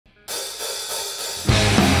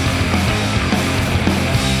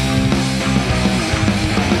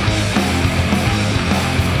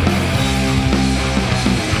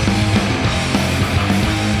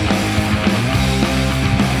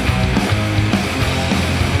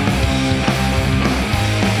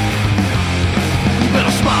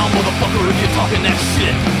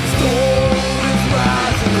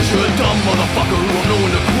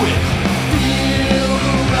going to quit. Feel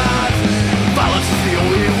the rising. Violence is the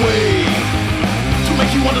only way to make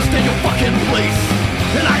you understand your fucking place.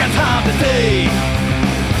 And I got time today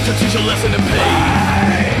to teach a lesson in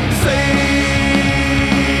pain.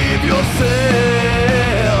 Save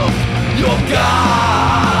yourself. Your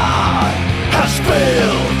God has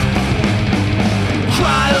failed.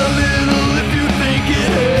 Cry a little if you think it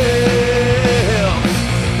helps,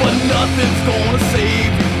 but nothing's gonna save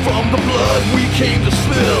you from the blood we came to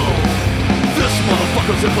spill. This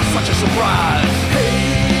motherfucker's in for such a surprise.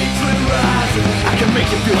 Hatred rising. I can make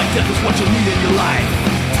you feel like death is what you need in your life.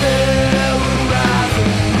 Terrorizing.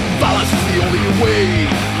 Violence is the only way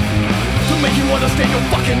to make you understand your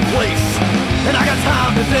fucking place. And I got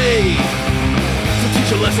time today to teach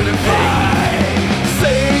a lesson in pain.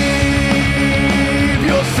 Save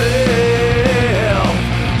yourself.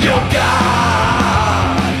 Your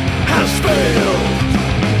God has failed.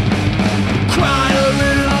 Cry a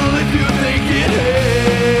little if you think it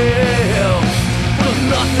helps, but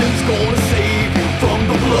nothing's gonna save you from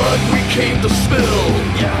the blood we came to spill.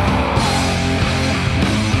 Yeah.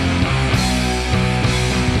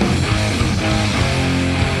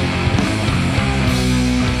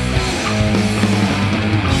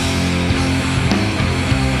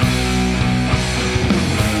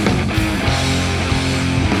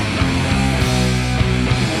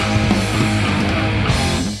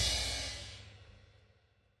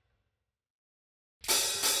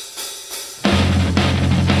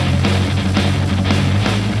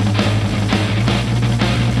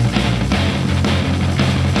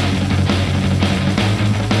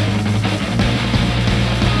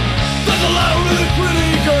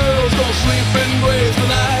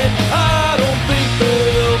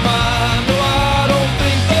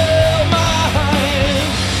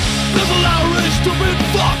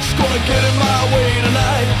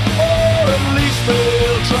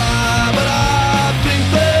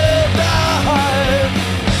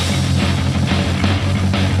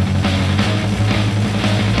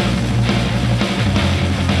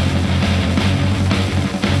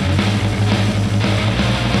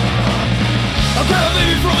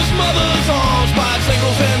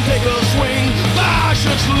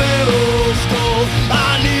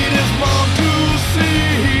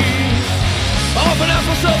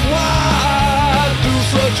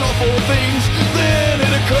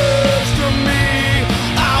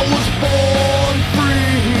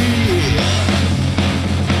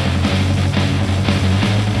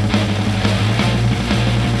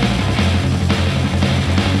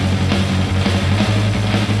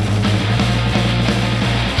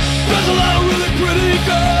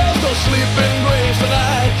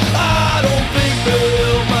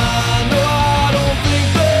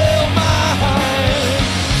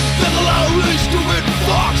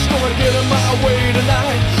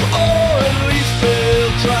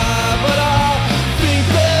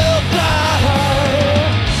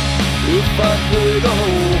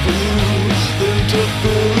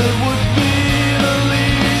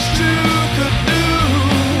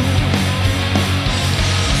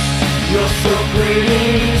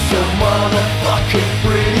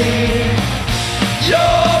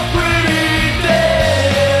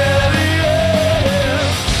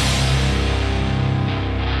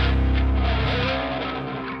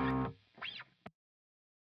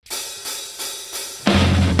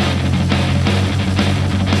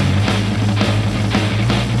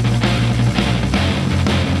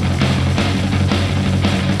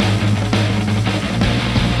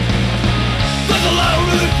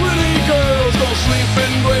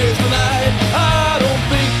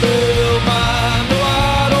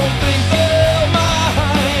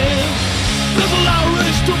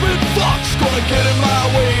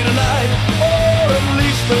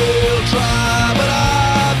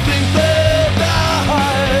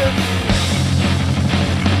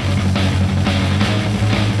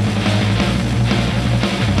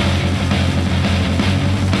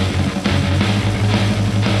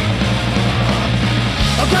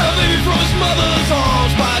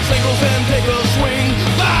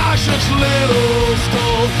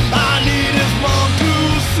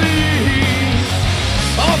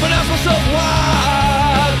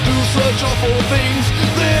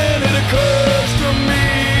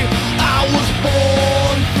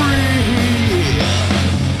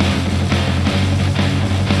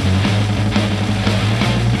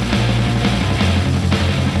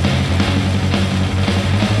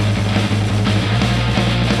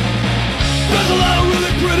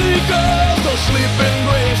 Sleeping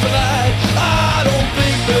graves tonight. I don't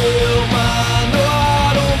think they'll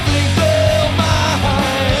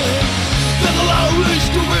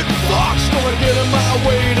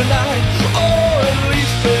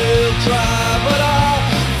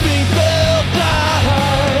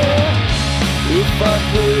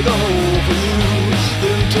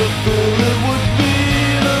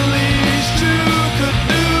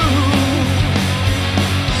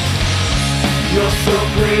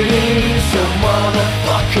breathe, so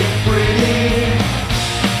motherfucking breathe.